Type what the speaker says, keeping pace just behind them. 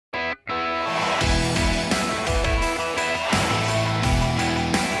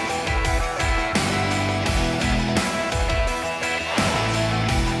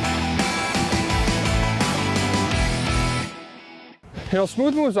You know,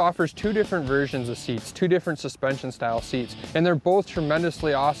 Smooth Moves offers two different versions of seats, two different suspension style seats, and they're both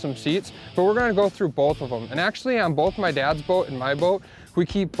tremendously awesome seats, but we're gonna go through both of them. And actually on both my dad's boat and my boat, we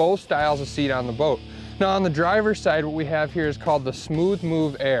keep both styles of seat on the boat. Now on the driver's side, what we have here is called the Smooth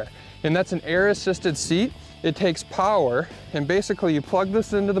Move Air, and that's an air assisted seat. It takes power, and basically you plug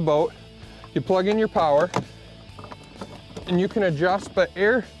this into the boat, you plug in your power, and you can adjust the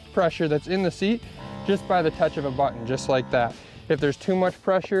air pressure that's in the seat just by the touch of a button, just like that. If there's too much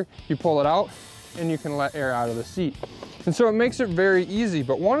pressure, you pull it out and you can let air out of the seat. And so it makes it very easy.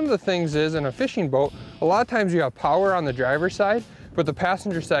 But one of the things is, in a fishing boat, a lot of times you have power on the driver's side, but the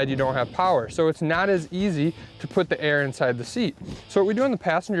passenger side you don't have power. So it's not as easy to put the air inside the seat. So what we do on the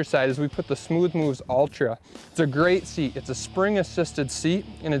passenger side is we put the Smooth Moves Ultra. It's a great seat. It's a spring assisted seat,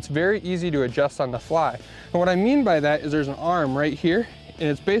 and it's very easy to adjust on the fly. And what I mean by that is there's an arm right here, and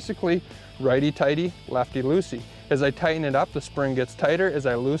it's basically righty tighty, lefty loosey. As I tighten it up, the spring gets tighter. As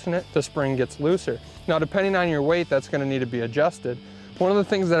I loosen it, the spring gets looser. Now, depending on your weight, that's gonna need to be adjusted. One of the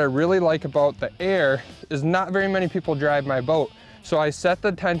things that I really like about the Air is not very many people drive my boat. So I set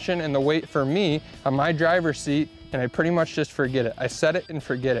the tension and the weight for me on my driver's seat, and I pretty much just forget it. I set it and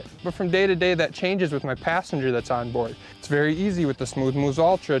forget it. But from day to day, that changes with my passenger that's on board. It's very easy with the Smooth Moves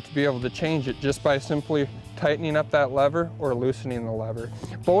Ultra to be able to change it just by simply tightening up that lever or loosening the lever.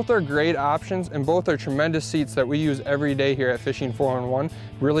 Both are great options, and both are tremendous seats that we use every day here at Fishing 411.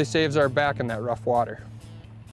 Really saves our back in that rough water.